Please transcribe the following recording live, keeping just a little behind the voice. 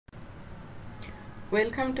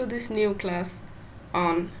Welcome to this new class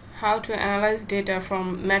on how to analyze data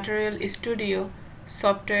from Material Studio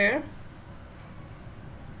software.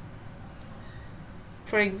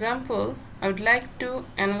 For example, I would like to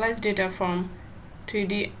analyze data from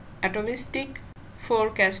 3D atomistic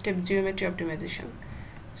four-cast-step geometry optimization.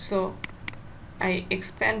 So I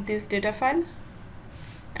expand this data file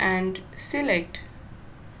and select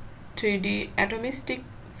 3D atomistic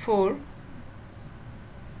 4,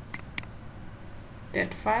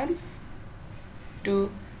 that file, to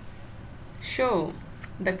show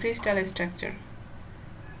the crystal structure.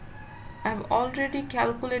 I have already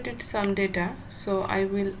calculated some data, so I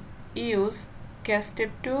will use cast-step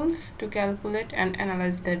tools to calculate and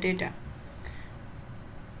analyze the data.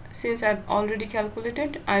 Since I've already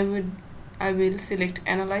calculated, I will select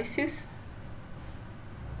analysis,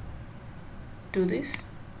 do this.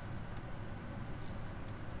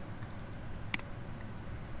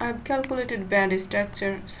 I've calculated band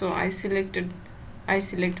structure, so I select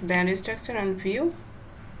band structure and view.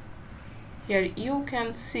 Here you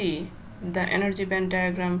can see the energy band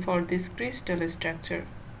diagram for this crystal structure.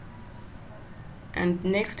 And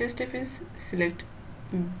next step is select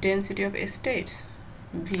density of states,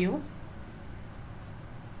 view.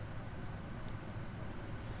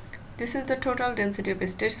 This is the total density of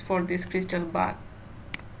states for this crystal bar.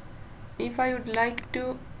 If I like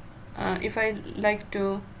to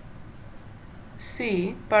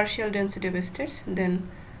see partial density of states, then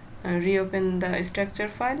reopen the structure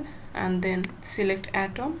file and then select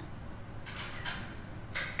atom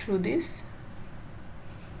through this.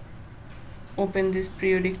 Open this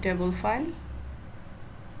periodic table file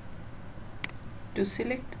to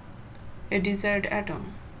select a desired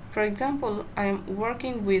atom. For example, I am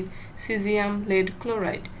working with cesium lead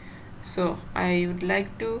chloride, so I would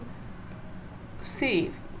like to see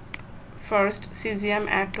first cesium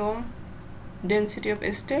atom density of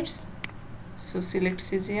states. So select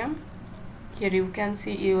cesium. Here you can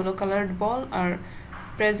see yellow colored ball are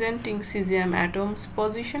presenting cesium atoms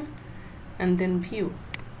position, and then view.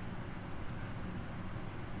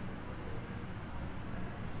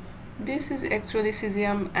 This is actually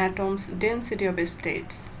cesium atoms density of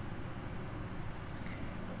states.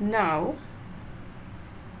 Now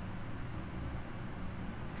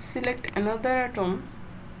select another atom,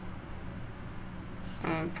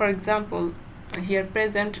 for example here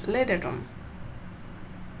present lead atom,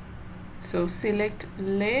 so select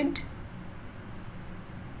lead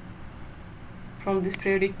from this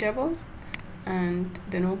periodic table and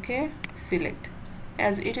then OK. Select.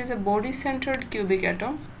 As it is a body centered cubic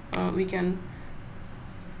atom, we can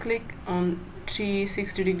click on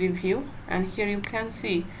 360-degree view, and here you can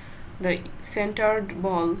see the centered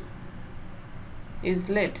ball is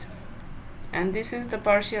lead, and this is the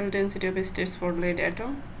partial density of states for lead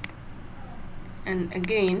atom. And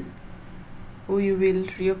again we will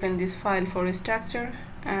reopen this file for structure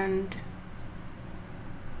and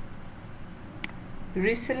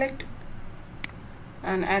reselect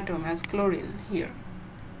an atom as chlorine. Here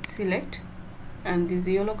select, and these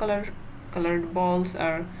yellow colored balls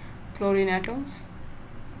are chlorine atoms.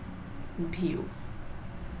 View.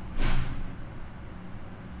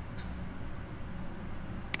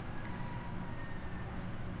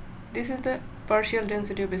 This is the partial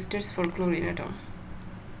density of states for chlorine atom.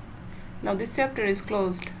 Now this chapter is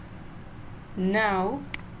closed. Now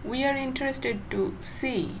we are interested to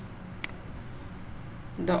see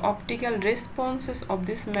the optical responses of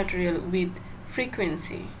this material with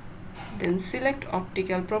frequency. Then select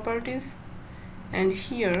optical properties, and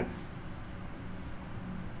here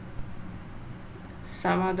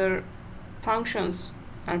some other functions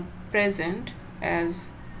are present as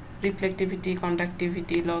reflectivity,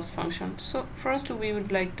 conductivity, loss function. So first we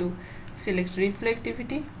would like to select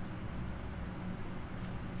reflectivity,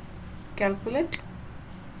 calculate,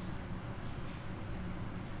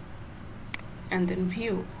 and then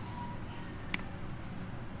view.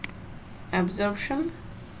 Absorption,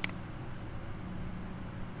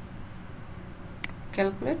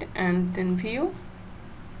 calculate, and then view.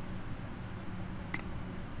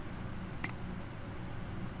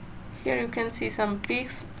 Here you can see some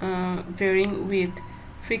peaks varying with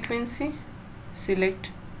frequency. Select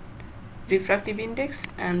refractive index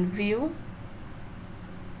and view.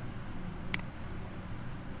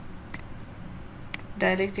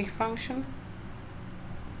 Dielectric function,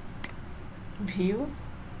 view.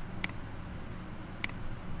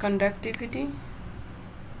 Conductivity,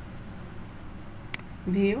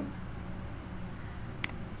 view.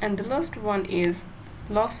 And the last one is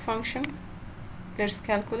loss function. Let's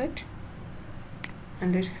calculate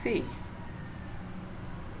and let's see.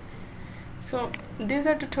 So these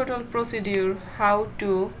are the total procedure how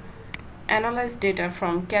to analyze data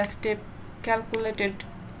from CASTEP calculated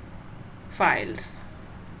files.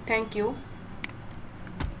 Thank you.